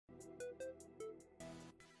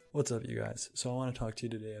What's up, you guys? So I want to talk to you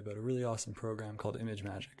today about a really awesome program called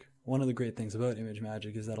ImageMagick. One of the great things about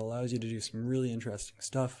ImageMagick is that it allows you to do some really interesting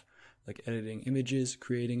stuff, like editing images,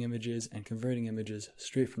 creating images, and converting images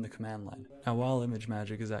straight from the command line. Now, while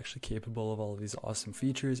ImageMagick is actually capable of all of these awesome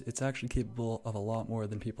features, it's actually capable of a lot more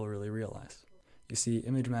than people really realize. You see,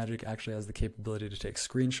 ImageMagick actually has the capability to take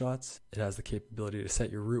screenshots, it has the capability to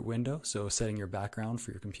set your root window, so setting your background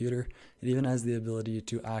for your computer. It even has the ability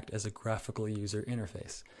to act as a graphical user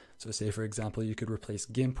interface. So say, for example, you could replace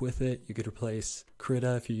GIMP with it, you could replace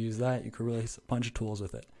Krita if you use that, you could replace a bunch of tools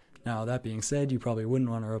with it. Now, that being said, you probably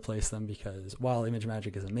wouldn't want to replace them because while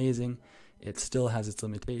ImageMagick is amazing, it still has its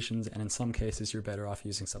limitations, and in some cases you're better off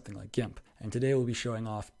using something like GIMP. And today we'll be showing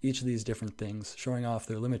off each of these different things, showing off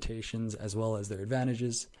their limitations as well as their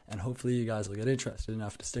advantages, and hopefully you guys will get interested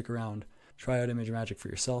enough to stick around, try out ImageMagick for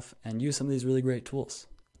yourself, and use some of these really great tools.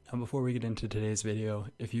 Now, before we get into today's video,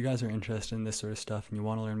 if you guys are interested in this sort of stuff and you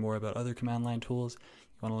want to learn more about other command line tools,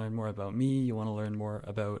 you want to learn more about me, you want to learn more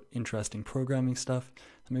about interesting programming stuff,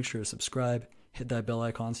 then make sure to subscribe, hit that bell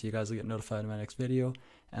icon so you guys will get notified of my next video,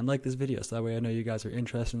 and like this video so that way I know you guys are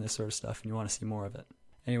interested in this sort of stuff and you want to see more of it.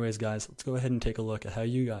 Anyways guys, let's go ahead and take a look at how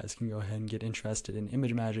you guys can go ahead and get interested in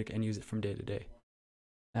ImageMagick and use it from day to day.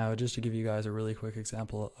 Now, just to give you guys a really quick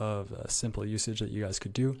example of a simple usage that you guys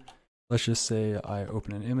could do, let's just say I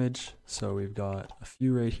open an image. So we've got a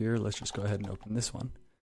few right here. Let's just go ahead and open this one.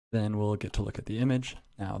 Then we'll get to look at the image.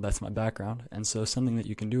 Now that's my background. And so something that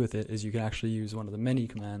you can do with it is you can actually use one of the many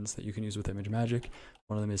commands that you can use with ImageMagick.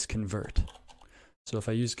 One of them is convert. So if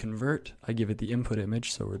I use convert, I give it the input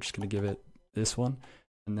image. So we're just going to give it this one.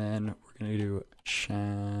 And then we're going to do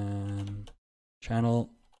channel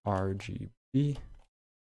RGB.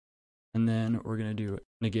 And then we're going to do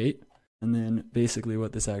negate. And then basically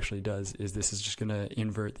what this actually does is this is just going to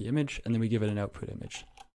invert the image, and then we give it an output image.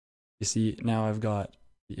 You see, now I've got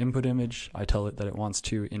the input image. I tell it that it wants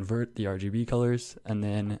to invert the RGB colors, and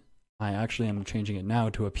then I actually am changing it now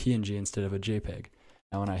to a PNG instead of a JPEG.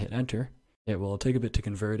 Now when I hit enter, it will take a bit to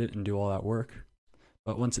convert it and do all that work.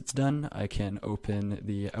 But once it's done, I can open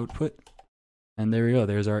the output, and there we go.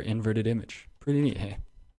 There's our inverted image. Pretty neat, hey?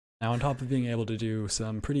 Now, on top of being able to do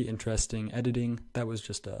some pretty interesting editing, that was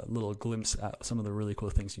just a little glimpse at some of the really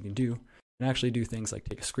cool things you can do. You can actually do things like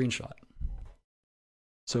take a screenshot.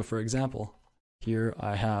 So for example, here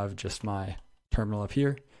I have just my terminal up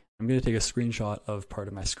here. I'm going to take a screenshot of part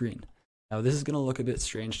of my screen. Now, this is going to look a bit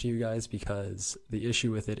strange to you guys because the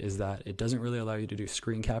issue with it is that it doesn't really allow you to do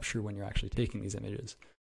screen capture when you're actually taking these images.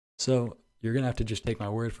 So you're going to have to just take my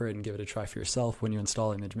word for it and give it a try for yourself when you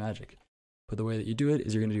install ImageMagick. But the way that you do it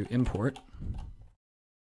is you're going to do import,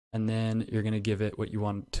 and then you're going to give it what you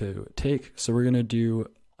want to take. So we're going to do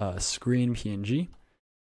a screen PNG.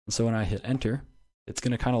 And so when I hit enter, it's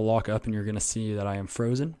going to kind of lock up and you're going to see that I am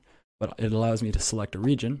frozen, but it allows me to select a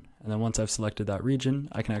region. And then once I've selected that region,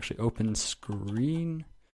 I can actually open screen.png,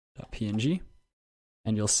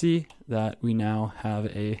 and you'll see that we now have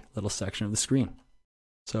a little section of the screen.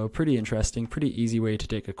 So pretty interesting, pretty easy way to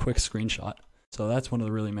take a quick screenshot. So that's one of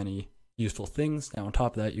the really many useful things. Now on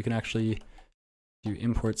top of that, you can actually do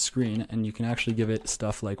import screen, and you can actually give it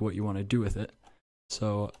stuff like what you want to do with it.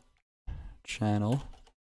 So channel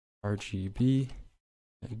RGB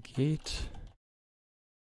negate.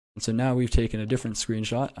 And so now we've taken a different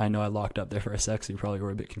screenshot. I know I locked up there for a sec, so you probably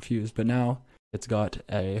were a bit confused, but now it's got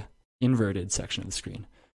a inverted section of the screen.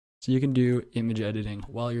 So you can do image editing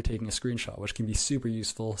while you're taking a screenshot, which can be super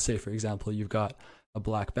useful. Say, for example, you've got a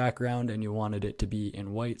black background and you wanted it to be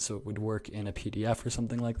in white so it would work in a PDF or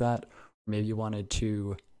something like that. Maybe you wanted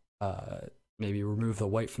to maybe remove the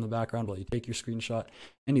white from the background while you take your screenshot.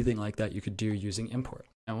 Anything like that you could do using import.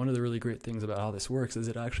 And one of the really great things about how this works is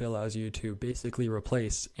it actually allows you to basically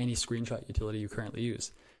replace any screenshot utility you currently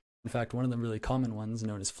use. In fact, one of the really common ones,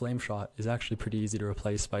 known as FlameShot, is actually pretty easy to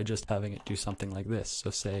replace by just having it do something like this.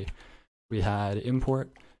 So say we had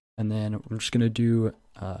import, and then I'm just going to do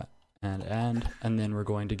and then we're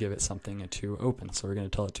going to give it something to open. So we're going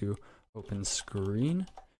to tell it to open screen.png,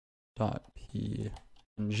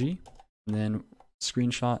 and then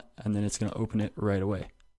screenshot, and then it's going to open it right away.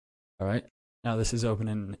 All right. Now this is open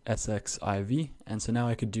in SXIV, and so now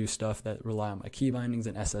I could do stuff that rely on my key bindings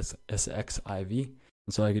in SXIV.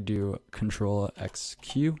 And so I could do Control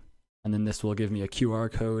XQ, and then this will give me a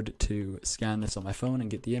QR code to scan this on my phone and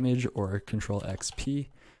get the image, or Control XP,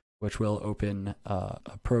 which will open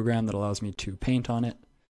a program that allows me to paint on it.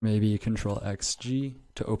 Maybe Control XG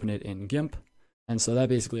to open it in GIMP. And so that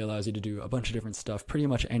basically allows you to do a bunch of different stuff, pretty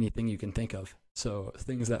much anything you can think of. So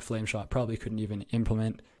things that FlameShot probably couldn't even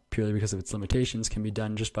implement purely because of its limitations can be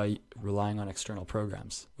done just by relying on external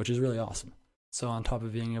programs, which is really awesome. So on top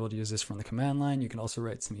of being able to use this from the command line, you can also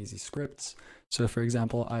write some easy scripts. So for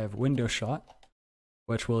example, I have window shot,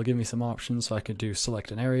 which will give me some options. So I could do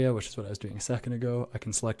select an area, which is what I was doing a second ago. I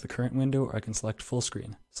can select the current window, or I can select full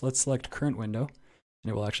screen. So let's select current window,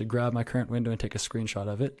 and it will actually grab my current window and take a screenshot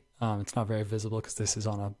of it. It's not very visible because this is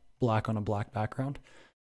on a black background,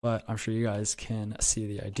 but I'm sure you guys can see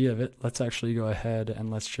the idea of it. Let's actually go ahead and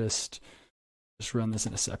let's just run this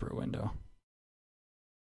in a separate window.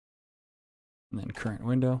 And then current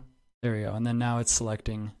window, there we go. And then now it's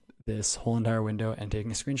selecting this whole entire window and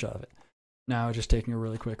taking a screenshot of it. Now just taking a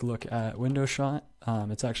really quick look at window shot,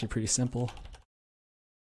 it's actually pretty simple.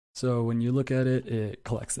 So when you look at it, it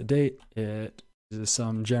collects the date, it uses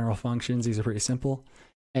some general functions, these are pretty simple.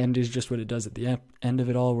 End is just what it does at the end of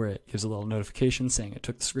it all, where it gives a little notification saying it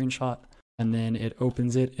took the screenshot, and then it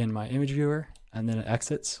opens it in my image viewer, and then it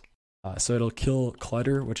exits. So it'll kill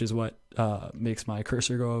clutter, which is what makes my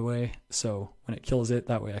cursor go away. So when it kills it,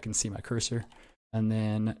 that way I can see my cursor. And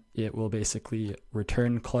then it will basically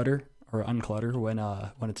return clutter or unclutter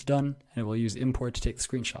when it's done, and it will use import to take the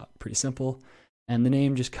screenshot. Pretty simple. And the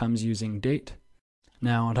name just comes using date.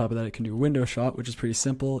 Now on top of that, it can do window shot, which is pretty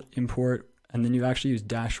simple. Import, and then you actually use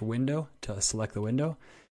 -window to select the window.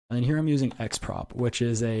 And then here I'm using xprop, which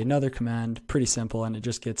is another command, pretty simple, and it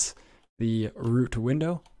just gets the root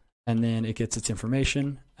window, and then it gets its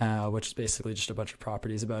information, which is basically just a bunch of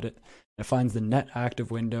properties about it. It finds the net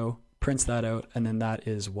active window, prints that out, and then that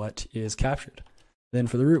is what is captured. Then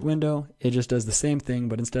for the root window, it just does the same thing,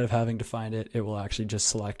 but instead of having to find it, it will actually just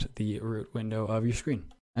select the root window of your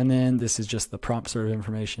screen. And then this is just the prompt sort of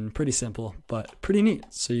information, pretty simple, but pretty neat.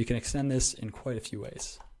 So you can extend this in quite a few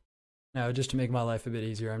ways. Now, just to make my life a bit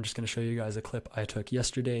easier, I'm just going to show you guys a clip I took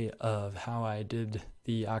yesterday of how I did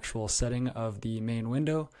the actual setting of the main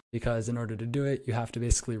window, because in order to do it, you have to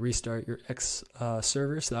basically restart your X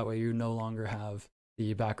server, so that way you no longer have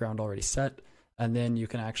the background already set, and then you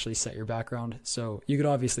can actually set your background. So you could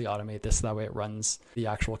obviously automate this, so that way it runs the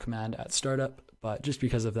actual command at startup, but just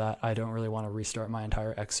because of that, I don't really want to restart my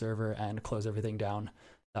entire X server and close everything down.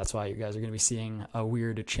 That's why you guys are going to be seeing a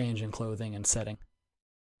weird change in clothing and setting.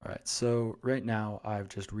 Alright, so right now I've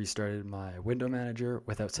just restarted my window manager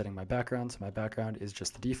without setting my background, so my background is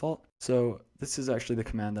just the default. So this is actually the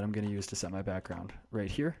command that I'm going to use to set my background right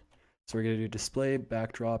here. So we're going to do display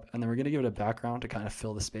backdrop, and then we're going to give it a background to kind of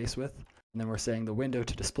fill the space with. And then we're saying the window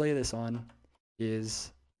to display this on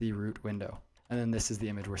is the root window. And then this is the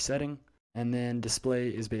image we're setting. And then display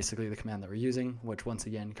is basically the command that we're using, which once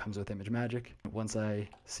again comes with ImageMagick. Once I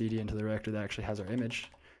cd into the directory that actually has our image,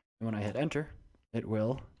 and when I hit enter, it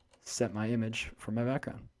will set my image for my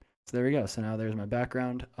background. So there we go. So now there's my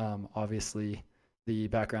background. Obviously, the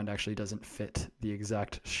background actually doesn't fit the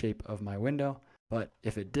exact shape of my window, but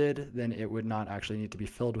if it did, then it would not actually need to be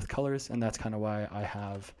filled with colors, and that's kind of why I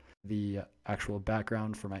have the actual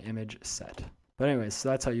background for my image set. But anyways, so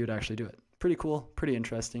that's how you would actually do it. Pretty cool, pretty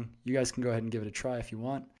interesting. You guys can go ahead and give it a try if you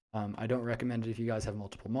want. I don't recommend it if you guys have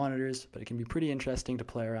multiple monitors, but it can be pretty interesting to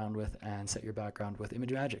play around with and set your background with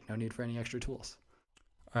ImageMagick. No need for any extra tools.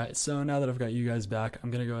 Alright, so now that I've got you guys back, I'm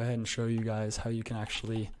going to go ahead and show you guys how you can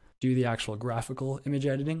actually do the actual graphical image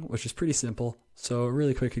editing, which is pretty simple. So a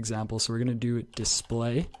really quick example. So we're going to do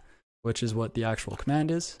display, which is what the actual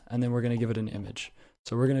command is, and then we're going to give it an image.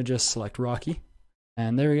 So we're going to just select Rocky,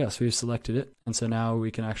 and there we go. So we've selected it, and so now we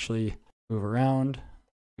can actually move around.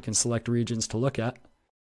 We can select regions to look at,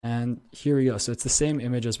 and here we go. So it's the same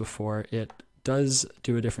image as before. It does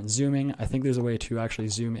do a different zooming. I think there's a way to actually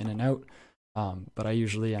zoom in and out, but I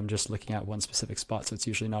usually am just looking at one specific spot, so it's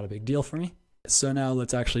usually not a big deal for me. So now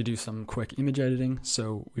let's actually do some quick image editing.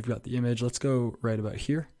 So we've got the image. Let's go right about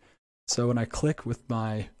here. So when I click with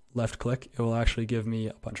my left click, it will actually give me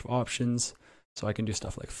a bunch of options. So I can do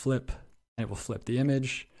stuff like flip, and it will flip the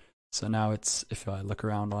image. So now it's, if I look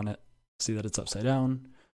around on it, see that it's upside down.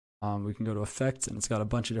 We can go to effects, and it's got a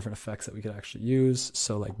bunch of different effects that we could actually use.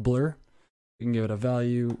 So like blur, we can give it a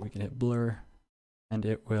value, we can hit blur, and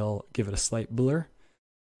it will give it a slight blur.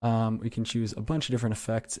 We can choose a bunch of different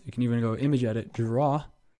effects. You can even go image edit, draw, and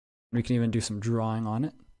we can even do some drawing on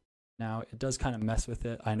it. Now it does kind of mess with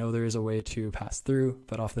it. I know there is a way to pass through,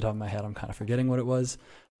 but off the top of my head, I'm kind of forgetting what it was.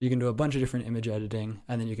 You can do a bunch of different image editing,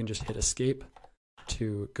 and then you can just hit escape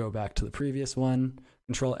to go back to the previous one.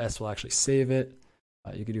 Control S will actually save it.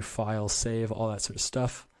 You can do file, save, all that sort of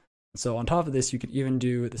stuff. So on top of this, you could even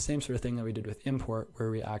do the same sort of thing that we did with import, where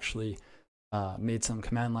we actually made some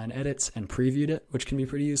command line edits and previewed it, which can be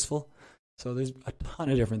pretty useful. So there's a ton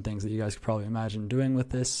of different things that you guys could probably imagine doing with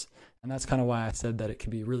this. And that's kind of why I said that it could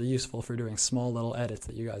be really useful for doing small little edits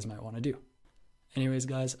that you guys might want to do. Anyways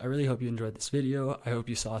guys, I really hope you enjoyed this video. I hope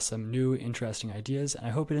you saw some new interesting ideas, and I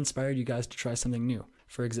hope it inspired you guys to try something new.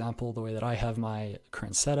 For example, the way that I have my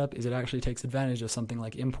current setup is it actually takes advantage of something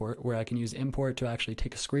like import, where I can use import to actually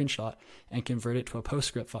take a screenshot and convert it to a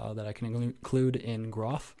PostScript file that I can include in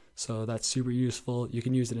Graph. So that's super useful. You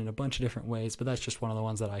can use it in a bunch of different ways, but that's just one of the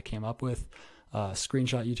ones that I came up with.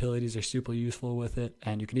 Screenshot utilities are super useful with it,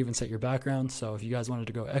 and you can even set your background. So if you guys wanted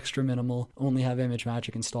to go extra minimal, only have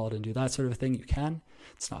ImageMagick installed and do that sort of thing, you can.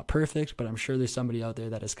 It's not perfect, but I'm sure there's somebody out there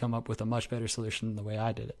that has come up with a much better solution than the way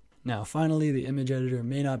I did it. Now, finally, the image editor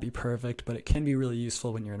may not be perfect, but it can be really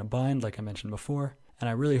useful when you're in a bind, like I mentioned before. And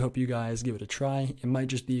I really hope you guys give it a try. It might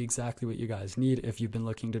just be exactly what you guys need if you've been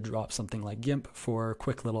looking to drop something like GIMP for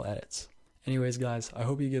quick little edits. Anyways, guys, I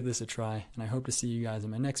hope you give this a try, and I hope to see you guys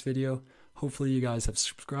in my next video. Hopefully you guys have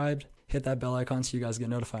subscribed, hit that bell icon so you guys get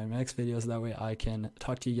notified in my next videos. That way I can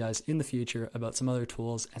talk to you guys in the future about some other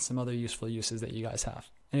tools and some other useful uses that you guys have.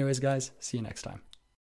 Anyways, guys, see you next time.